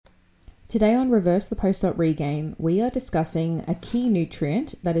Today on Reverse the Post-Op Regain, we are discussing a key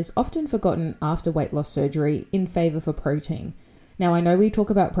nutrient that is often forgotten after weight loss surgery in favor for protein. Now, I know we talk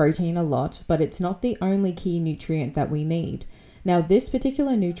about protein a lot, but it's not the only key nutrient that we need. Now, this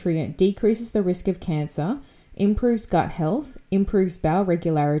particular nutrient decreases the risk of cancer, improves gut health, improves bowel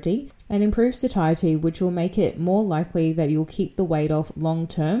regularity, and improves satiety, which will make it more likely that you'll keep the weight off long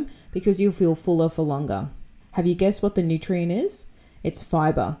term because you'll feel fuller for longer. Have you guessed what the nutrient is? It's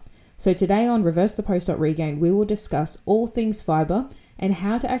fiber. So today on Reverse the Post-Op Regain, we will discuss all things fiber and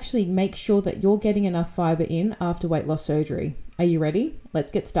how to actually make sure that you're getting enough fiber in after weight loss surgery. Are you ready?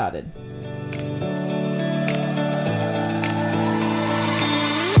 Let's get started.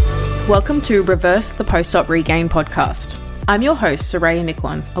 Welcome to Reverse the Post-Op Regain podcast. I'm your host, Soraya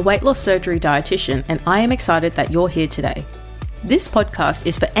Nikwan, a weight loss surgery dietitian, and I am excited that you're here today. This podcast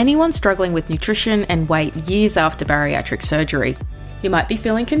is for anyone struggling with nutrition and weight years after bariatric surgery. You might be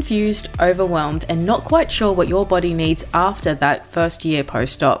feeling confused, overwhelmed, and not quite sure what your body needs after that first year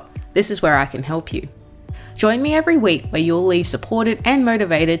post-op. This is where I can help you. Join me every week where you'll leave supported and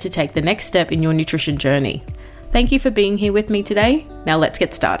motivated to take the next step in your nutrition journey. Thank you for being here with me today. Now let's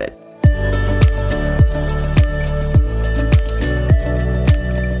get started.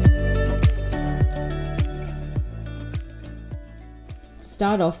 To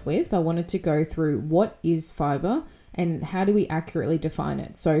start off with, I wanted to go through what is fiber and how do we accurately define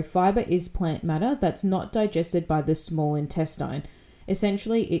it. So fiber is plant matter that's not digested by the small intestine.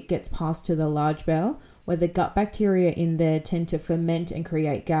 Essentially, it gets passed to the large bowel, where the gut bacteria in there tend to ferment and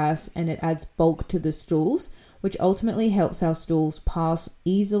create gas, and it adds bulk to the stools, which ultimately helps our stools pass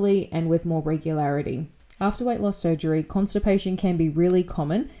easily and with more regularity. After weight loss surgery, constipation can be really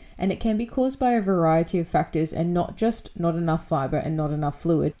common, and it can be caused by a variety of factors and not just not enough fiber and not enough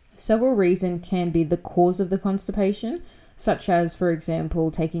fluid. Several reasons can be the cause of the constipation, such as, for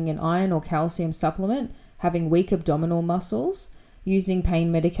example, taking an iron or calcium supplement, having weak abdominal muscles, using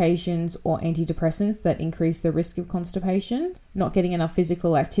pain medications or antidepressants that increase the risk of constipation, not getting enough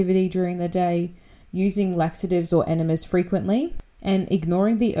physical activity during the day, using laxatives or enemas frequently, and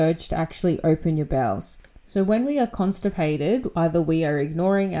ignoring the urge to actually open your bowels. So when we are constipated, either we are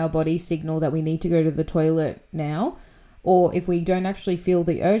ignoring our body's signal that we need to go to the toilet now, or if we don't actually feel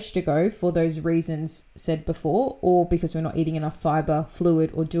the urge to go for those reasons said before, or because we're not eating enough fiber,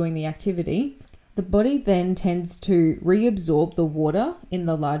 fluid, or doing the activity, the body then tends to reabsorb the water in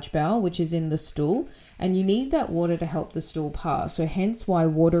the large bowel, which is in the stool, and you need that water to help the stool pass. So hence why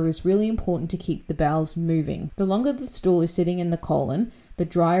water is really important to keep the bowels moving. The longer the stool is sitting in the colon, the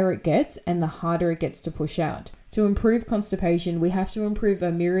drier it gets and the harder it gets to push out. To improve constipation, we have to improve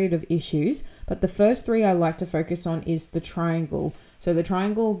a myriad of issues, but the first three I like to focus on is the triangle. So the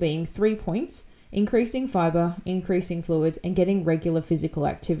triangle being 3 points: increasing fiber, increasing fluids, and getting regular physical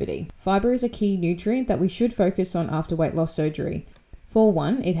activity. Fiber is a key nutrient that we should focus on after weight loss surgery. For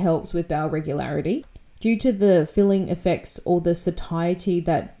one, it helps with bowel regularity. Due to the filling effects or the satiety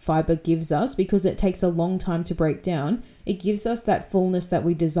that fiber gives us, because it takes a long time to break down, it gives us that fullness that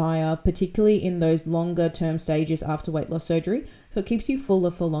we desire, particularly in those longer term stages after weight loss surgery. So it keeps you fuller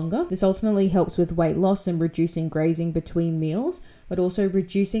for longer. This ultimately helps with weight loss and reducing grazing between meals, but also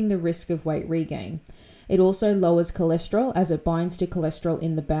reducing the risk of weight regain. It also lowers cholesterol as it binds to cholesterol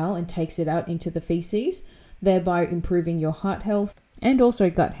in the bowel and takes it out into the feces, thereby improving your heart health and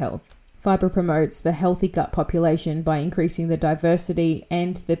also gut health. Fiber promotes the healthy gut population by increasing the diversity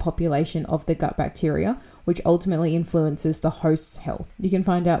and the population of the gut bacteria, which ultimately influences the host's health. You can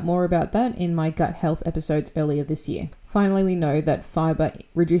find out more about that in my gut health episodes earlier this year. Finally, we know that fiber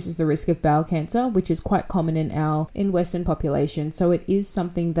reduces the risk of bowel cancer, which is quite common in Western population. So it is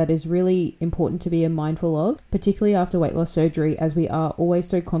something that is really important to be mindful of, particularly after weight loss surgery, as we are always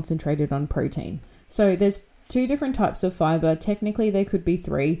so concentrated on protein. So there's 2 different types of fiber. Technically, there could be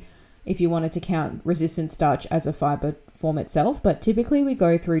 3. If you wanted to count resistant starch as a fiber form itself, but typically we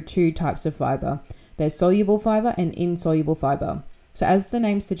go through 2 types of fiber. There's soluble fiber and insoluble fiber. So as the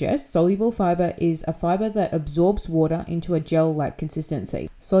name suggests, soluble fiber is a fiber that absorbs water into a gel-like consistency.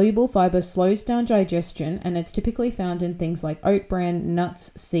 Soluble fiber slows down digestion, and it's typically found in things like oat bran,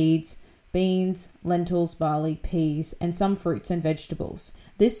 nuts, seeds, beans, lentils, barley, peas, and some fruits and vegetables.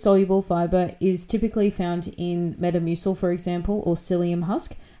 This soluble fiber is typically found in metamucil, for example, or psyllium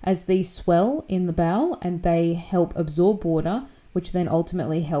husk, as these swell in the bowel and they help absorb water, which then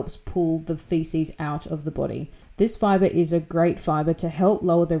ultimately helps pull the feces out of the body. This fiber is a great fiber to help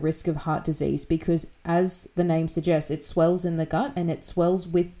lower the risk of heart disease because, as the name suggests, it swells in the gut and it swells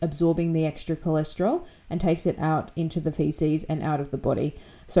with absorbing the extra cholesterol and takes it out into the feces and out of the body.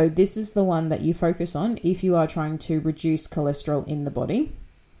 So this is the one that you focus on if you are trying to reduce cholesterol in the body.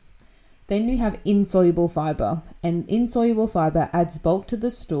 Then you have insoluble fiber, and insoluble fiber adds bulk to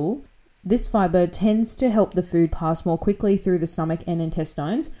the stool. This fiber tends to help the food pass more quickly through the stomach and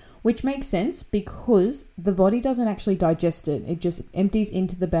intestines, which makes sense because the body doesn't actually digest it. It just empties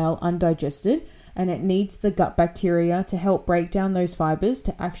into the bowel undigested, and it needs the gut bacteria to help break down those fibers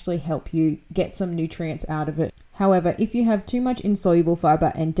to actually help you get some nutrients out of it. However, if you have too much insoluble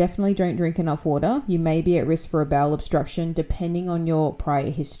fiber and definitely don't drink enough water, you may be at risk for a bowel obstruction depending on your prior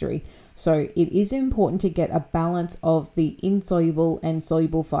history. So it is important to get a balance of the insoluble and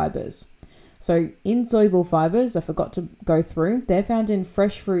soluble fibers. So insoluble fibers, I forgot to go through, they're found in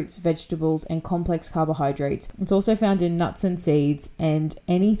fresh fruits, vegetables, and complex carbohydrates. It's also found in nuts and seeds and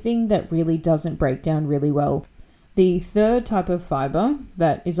anything that really doesn't break down really well. The third type of fiber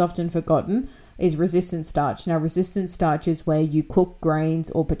that is often forgotten is resistant starch. Now, resistant starch is where you cook grains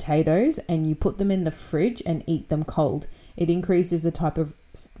or potatoes and you put them in the fridge and eat them cold. It increases a type of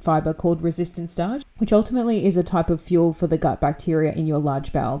fiber called resistant starch, which ultimately is a type of fuel for the gut bacteria in your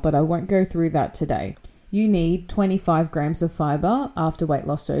large bowel, but I won't go through that today. You need 25 grams of fiber after weight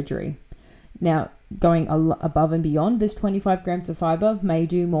loss surgery. Now, going above and beyond this 25 grams of fiber may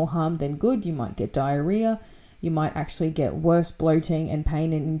do more harm than good. You might get diarrhea. You might actually get worse bloating and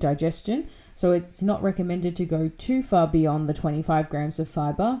pain and indigestion. So it's not recommended to go too far beyond the 25 grams of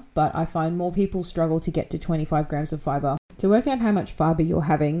fiber, but I find more people struggle to get to 25 grams of fiber. To work out how much fiber you're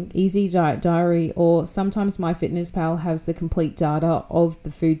having, Easy Diet Diary or sometimes MyFitnessPal has the complete data of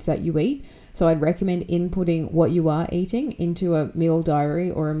the foods that you eat. So I'd recommend inputting what you are eating into a meal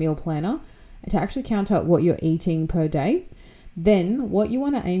diary or a meal planner to actually count out what you're eating per day. Then what you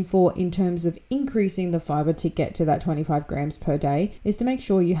want to aim for in terms of increasing the fiber to get to that 25 grams per day is to make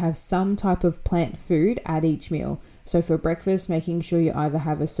sure you have some type of plant food at each meal. So for breakfast, making sure you either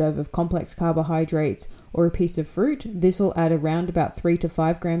have a serve of complex carbohydrates or a piece of fruit. This will add around about 3 to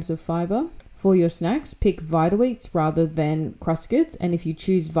 5 grams of fiber. For your snacks, pick Vita-Weats rather than Cruskits, and if you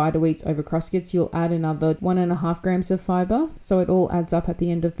choose Vita-Weats over Cruskits, you'll add another 1.5 grams of fiber, so it all adds up at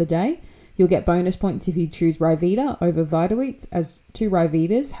the end of the day. You'll get bonus points if you choose Ryvita over Vita-Weats, as 2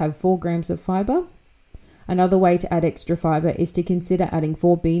 Ryvitas have 4 grams of fiber. Another way to add extra fiber is to consider adding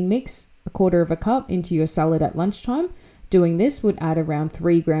 4 bean mix, 1/4 cup, into your salad at lunchtime. Doing this would add around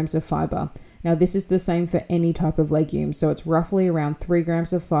 3 grams of fiber. Now, this is the same for any type of legume, so it's roughly around 3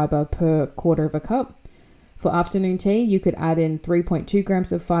 grams of fiber per 1/4 cup. For afternoon tea, you could add in 3.2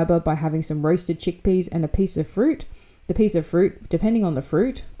 grams of fiber by having some roasted chickpeas and a piece of fruit. The piece of fruit, depending on the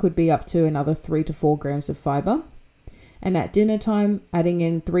fruit, could be up to another 3 to 4 grams of fiber. And at dinner time, adding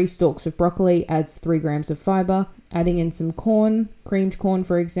in 3 stalks of broccoli adds 3 grams of fiber. Adding in some corn, creamed corn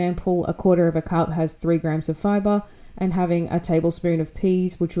for example, 1/4 cup has 3 grams of fiber. And having a tablespoon of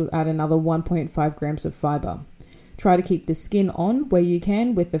peas, which will add another 1.5 grams of fiber. Try to keep the skin on where you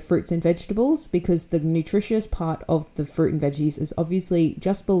can with the fruits and vegetables, because the nutritious part of the fruit and veggies is obviously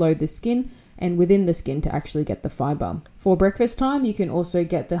just below the skin and within the skin to actually get the fiber. For breakfast time, you can also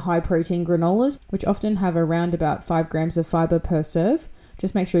get the high protein granolas, which often have around about 5 grams of fiber per serve.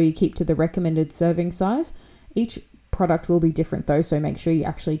 Just make sure you keep to the recommended serving size. Each product will be different though, so make sure you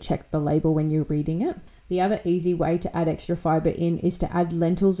actually check the label when you're reading it. The other easy way to add extra fiber in is to add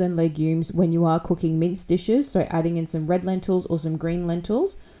lentils and legumes when you are cooking minced dishes. So adding in some red lentils or some green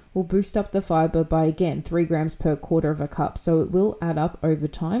lentils will boost up the fiber by, again, 3 grams per 1/4 cup. So it will add up over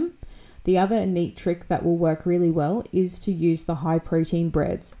time. The other neat trick that will work really well is to use the high protein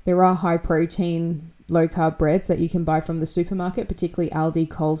breads. There are high protein, low carb breads that you can buy from the supermarket, particularly Aldi,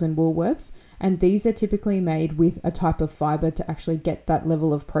 Coles and Woolworths. And these are typically made with a type of fiber to actually get that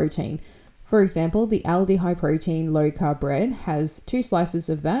level of protein. For example, the Aldi high protein low carb bread has 2 slices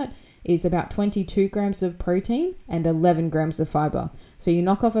of that, is about 22 grams of protein and 11 grams of fiber. So you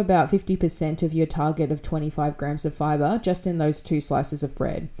knock off about 50% of your target of 25 grams of fiber just in those 2 slices of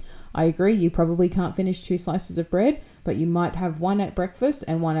bread. I agree, you probably can't finish 2 slices of bread, but you might have one at breakfast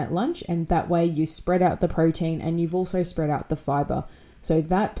and one at lunch, and that way you spread out the protein and you've also spread out the fiber. So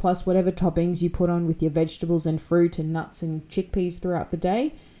that plus whatever toppings you put on with your vegetables and fruit and nuts and chickpeas throughout the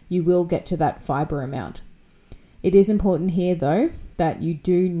day, you will get to that fiber amount. It is important here though that you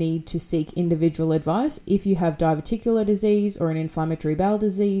do need to seek individual advice if you have diverticular disease or an inflammatory bowel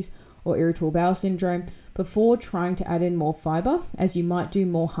disease or irritable bowel syndrome before trying to add in more fiber, as you might do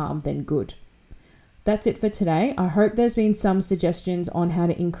more harm than good. That's it for today. I hope there's been some suggestions on how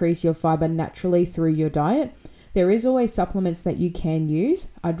to increase your fiber naturally through your diet. There is always supplements that you can use.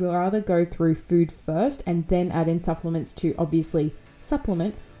 I'd rather go through food first and then add in supplements to obviously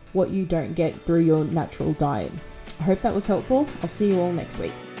supplement what you don't get through your natural diet. I hope that was helpful. I'll see you all next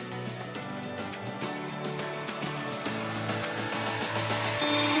week.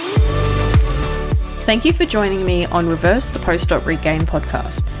 Thank you for joining me on Reverse the Post-Op Regain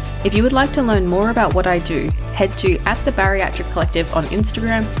podcast. If you would like to learn more about what I do, head to @The Collective on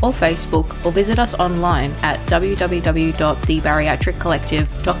Instagram or Facebook, or visit us online at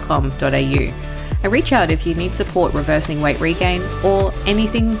www.thebariatriccollective.com.au. And reach out if you need support reversing weight regain or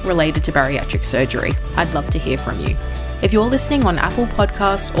anything related to bariatric surgery. I'd love to hear from you. If you're listening on Apple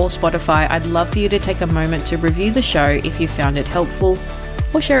Podcasts or Spotify, I'd love for you to take a moment to review the show if you found it helpful,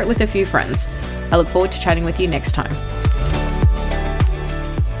 or share it with a few friends. I look forward to chatting with you next time.